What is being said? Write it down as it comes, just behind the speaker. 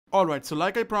Alright, so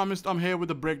like I promised, I'm here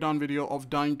with a breakdown video of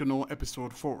Dying to Know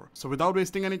episode 4. So without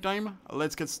wasting any time,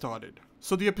 let's get started.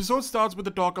 So the episode starts with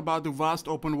a talk about the vast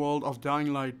open world of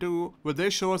Dying Light 2, where they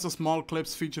show us a small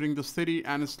clips featuring the city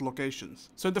and its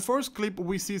locations. So in the first clip,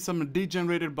 we see some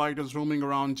degenerated biters roaming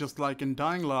around just like in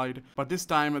Dying Light, but this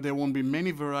time there won't be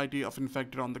many variety of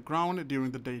infected on the ground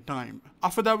during the daytime.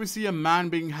 After that, we see a man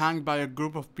being hanged by a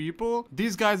group of people.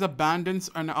 These guys are bandits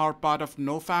and are part of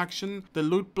no faction. They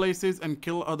loot places and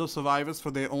kill other survivors for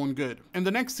their own good. In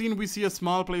the next scene, we see a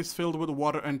small place filled with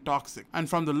water and toxic, and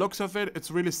from the looks of it,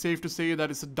 it's really safe to say that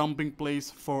it's a dumping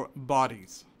place for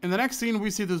bodies. In the next scene,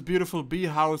 we see this beautiful bee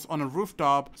house on a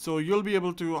rooftop, so you'll be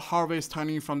able to harvest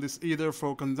honey from this either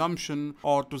for consumption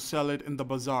or to sell it in the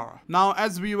bazaar. Now,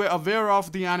 as we were aware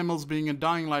of the animals being in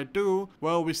Dying Light 2,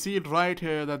 well, we see it right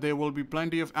here that there will be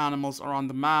plenty of animals around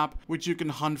the map which you can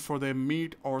hunt for their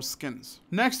meat or skins.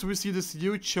 Next, we see this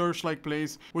huge church-like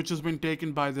place which has been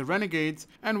taken by the renegades,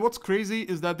 and what's crazy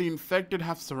is that the infected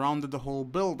have surrounded the whole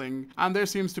building, and there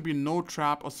seems to be no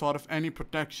trap or sort of any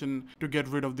protection to get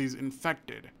rid of these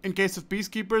infected. In case of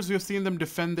peacekeepers, we have seen them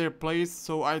defend their place,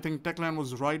 so I think Techland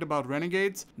was right about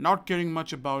renegades, not caring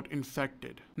much about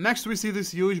infected. Next, we see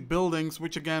these huge buildings,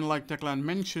 which again, like Techland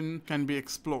mentioned, can be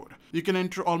explored. You can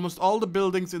enter almost all the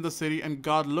buildings in the city, and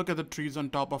God, look at the trees on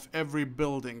top of every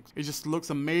building. It just looks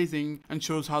amazing and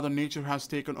shows how the nature has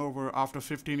taken over after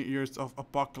 15 years of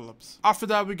apocalypse. After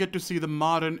that, we get to see the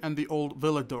modern and the old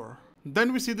Villador.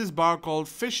 Then we see this bar called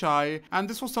Fisheye, and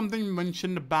this was something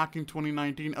mentioned back in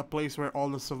 2019, a place where all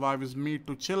the survivors meet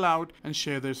to chill out and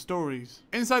share their stories.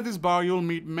 Inside this bar, you'll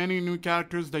meet many new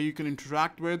characters that you can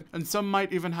interact with, and some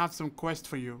might even have some quests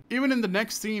for you. Even in the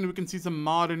next scene, we can see some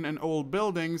modern and old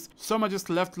buildings. Some are just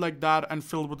left like that and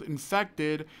filled with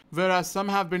infected, whereas some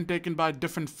have been taken by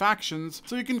different factions,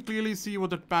 so you can clearly see what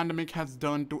the pandemic has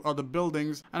done to other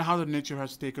buildings and how the nature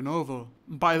has taken over.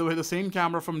 By the way, the same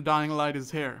camera from Dying Light is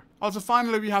here. Also,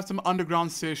 finally, we have some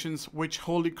underground stations, which,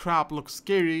 holy crap, looks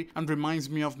scary and reminds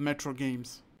me of Metro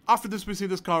games. After this, we see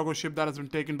this cargo ship that has been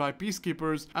taken by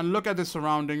peacekeepers, and look at the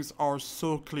surroundings are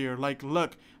so clear. Like,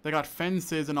 look, they got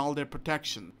fences and all their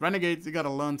protection. Renegades, you gotta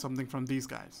learn something from these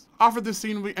guys. After this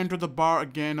scene, we enter the bar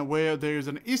again, where there is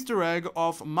an Easter egg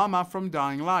of Mama from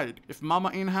Dying Light. If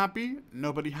Mama ain't happy,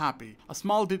 nobody happy. A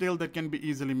small detail that can be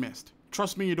easily missed.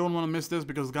 Trust me, you don't want to miss this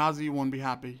because Ghazi won't be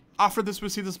happy. After this, we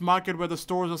see this market where the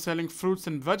stores are selling fruits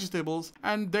and vegetables,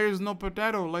 and there is no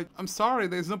potato. Like, I'm sorry,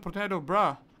 there's no potato,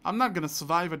 bruh. I'm not gonna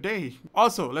survive a day.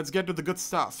 Also, let's get to the good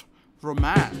stuff.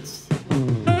 Romance.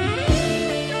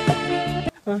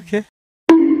 Okay.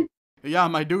 Yeah,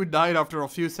 my dude died after a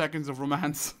few seconds of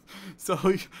romance. So,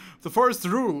 the first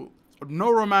rule,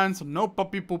 no romance, no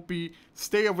puppy poopy,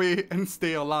 stay away and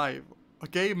stay alive.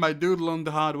 Okay, my dude learned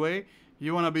the hard way.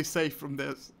 You wanna be safe from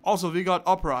this. Also, we got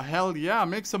opera. Hell yeah,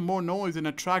 make some more noise and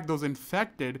attract those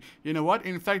infected. You know what?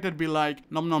 Infected be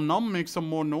like, nom nom nom, make some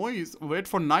more noise. Wait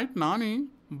for night, nani.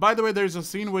 By the way, there's a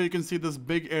scene where you can see this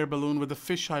big air balloon with the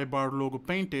Fisheye bar logo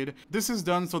painted. This is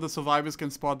done so the survivors can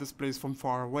spot this place from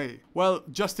far away. Well,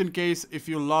 just in case if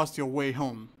you lost your way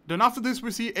home. Then after this,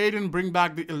 we see Aiden bring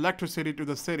back the electricity to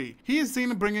the city. He is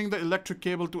seen bringing the electric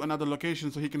cable to another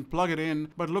location so he can plug it in,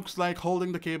 but looks like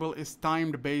holding the cable is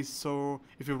timed based, so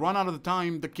if you run out of the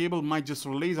time, the cable might just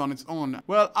release on its own.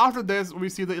 Well, after this, we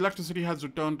see the electricity has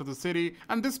returned to the city,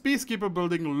 and this peacekeeper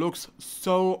building looks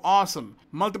so awesome.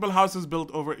 Multiple houses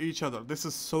built over each other. This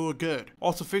is so good.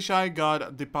 Also, Fisheye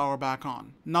got the power back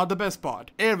on. Now the best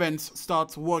part, air vents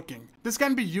starts working. This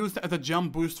can be used as a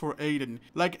jump boost for Aiden.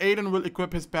 Like, Aiden will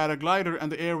equip his paraglider,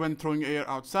 and the air when throwing air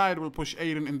outside will push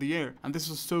Aiden in the air, and this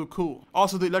is so cool.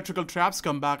 Also, the electrical traps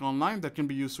come back online that can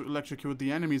be used to electrocute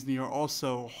the enemies near.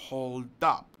 Also, hold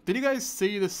up. Did you guys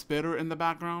see the spitter in the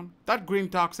background? That green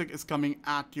toxic is coming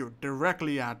at you,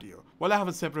 directly at you. Well, I have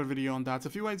a separate video on that, so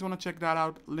if you guys want to check that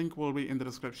out, link will be in the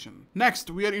description.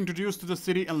 Next, we are introduced to the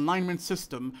city alignment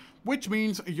system, which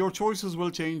means your choices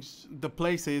will change the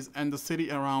places and the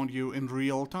city around you in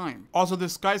real time. Also,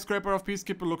 this skyscraper of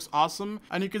Peacekeeper looks awesome,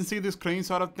 and you can see this crane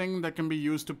sort of thing that can be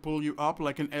used to pull you up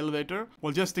like an elevator.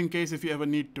 Well, just in case if you ever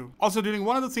need to. Also, during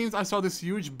one of the scenes, I saw this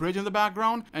huge bridge in the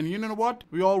background, and you know what?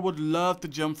 We all would love to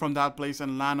jump from that place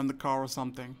and land on the car or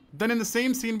something. Then in the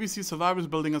same scene, we see survivors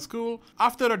building a school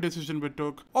after a decision we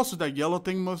took. Also, that yellow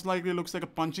thing most likely looks like a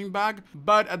punching bag,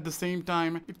 but at the same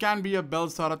time, it can be a bell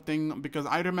sort of thing, because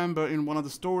I remember in one of the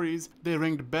stories, they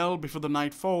ringed bell before the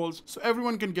night falls, so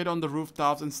everyone can get on the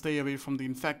rooftops and stay away from the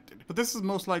infected. But this is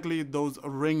most likely those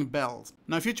ring bells.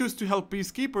 Now, if you choose to help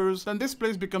peacekeepers, then this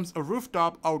place becomes a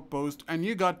rooftop outpost, and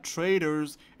you got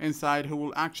traders inside who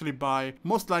will actually buy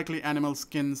most likely animal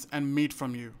skins and meat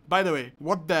from you. you. By the way,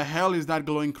 what the hell is that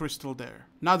glowing crystal there?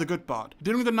 Now the good part.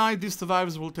 During the night, these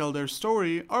survivors will tell their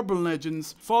story, urban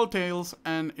legends, fall tales,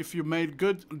 and if you made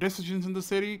good decisions in the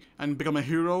city and become a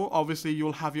hero, obviously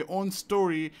you'll have your own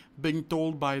story being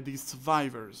told by these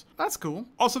survivors. That's cool.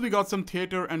 Also, we got some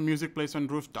theater and music placed on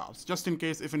rooftops, just in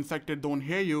case if infected don't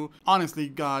hear you. Honestly,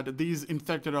 God, these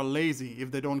infected are lazy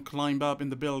if they don't climb up in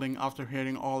the building after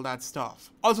hearing all that stuff.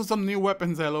 Also, some new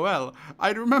weapons, lol.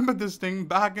 I remember this thing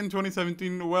back in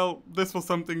 2017. Well, this was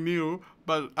something new,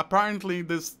 but apparently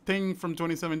this thing from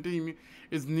 2017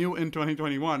 is new in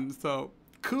 2021, so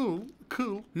cool.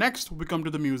 Next, we come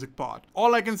to the music part.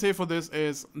 All I can say for this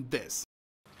is this.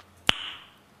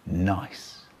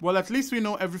 Nice. Well, at least we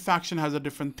know every faction has a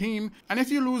different theme, and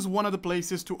if you lose one of the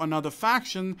places to another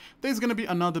faction, there's gonna be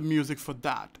another music for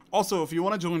that. Also, if you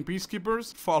wanna join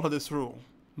Peacekeepers, follow this rule.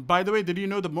 By the way, did you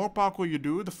know the more parkour you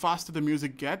do, the faster the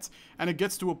music gets, and it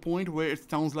gets to a point where it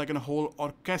sounds like a whole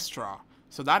orchestra.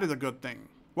 So that is a good thing.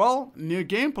 Well, new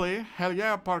gameplay, hell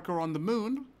yeah, parkour on the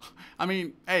moon. I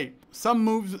mean, hey, some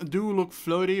moves do look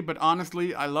floaty, but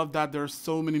honestly, I love that there's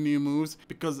so many new moves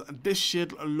because this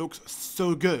shit looks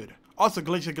so good. Also,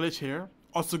 glitch here.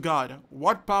 Also, God,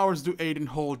 what powers do Aiden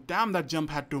hold? Damn, that jump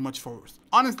had too much force.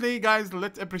 Honestly, guys,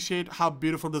 let's appreciate how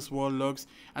beautiful this world looks,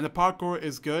 and the parkour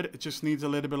is good. It just needs a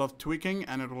little bit of tweaking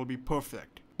and it will be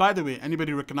perfect. By the way,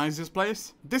 anybody recognize this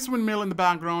place? This windmill in the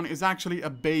background is actually a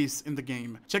base in the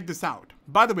game. Check this out.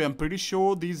 By the way, I'm pretty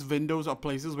sure these windows are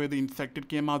places where the infected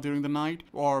came out during the night,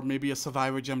 or maybe a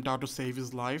survivor jumped out to save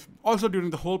his life. Also,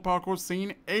 during the whole parkour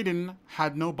scene, Aiden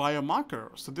had no biomarker,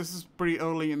 so this is pretty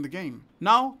early in the game.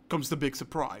 Now comes the big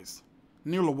surprise.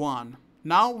 New Lawan.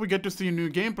 Now we get to see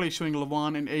new gameplay showing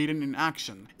Lawan and Aiden in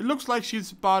action. It looks like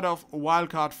she's part of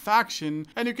Wildcard faction,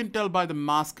 and you can tell by the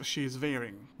mask she's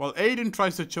wearing. While Aiden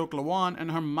tries to choke Lawan and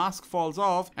her mask falls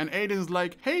off, and Aiden's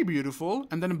like, hey beautiful,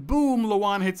 and then boom,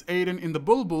 Lawan hits Aiden in the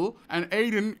bulbul, and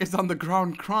Aiden is on the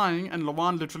ground crying, and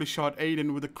Lawan literally shot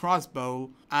Aiden with a crossbow,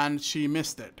 and she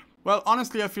missed it. Well,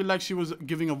 honestly, I feel like she was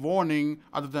giving a warning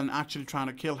other than actually trying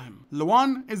to kill him.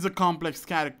 Lawan is a complex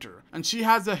character, and she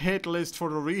has a hit list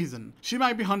for a reason. She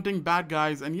might be hunting bad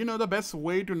guys, and you know the best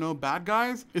way to know bad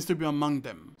guys is to be among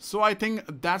them. So I think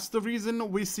that's the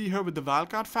reason we see her with the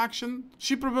Wildcard faction.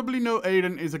 She probably know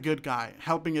Aiden is a good guy,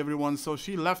 helping everyone, so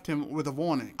she left him with a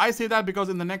warning. I say that because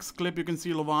in the next clip you can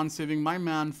see Lawan saving my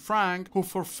man Frank, who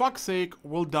for fuck's sake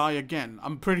will die again.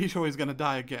 I'm pretty sure he's gonna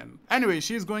die again. Anyway,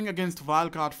 she's going against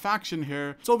Wildcard faction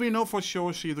here, so we know for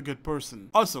sure she's a good person.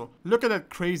 Also, look at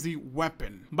that crazy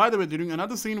weapon. By the way, during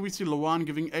another scene we see Lawan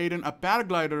giving Aiden a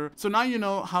paraglider, so now you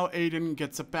know how Aiden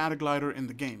gets a paraglider in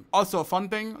the game. Also, a fun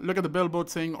thing, look at the billboard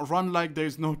saying run like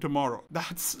there's no tomorrow.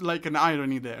 That's like an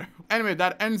irony there. Anyway,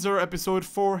 that ends our episode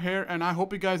 4 here, and I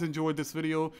hope you guys enjoyed this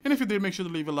video, and if you did, make sure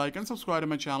to leave a like and subscribe to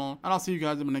my channel, and I'll see you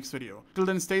guys in my next video. Till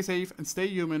then, stay safe and stay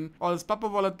human, or else Papa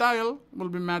Volatile will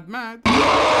be mad.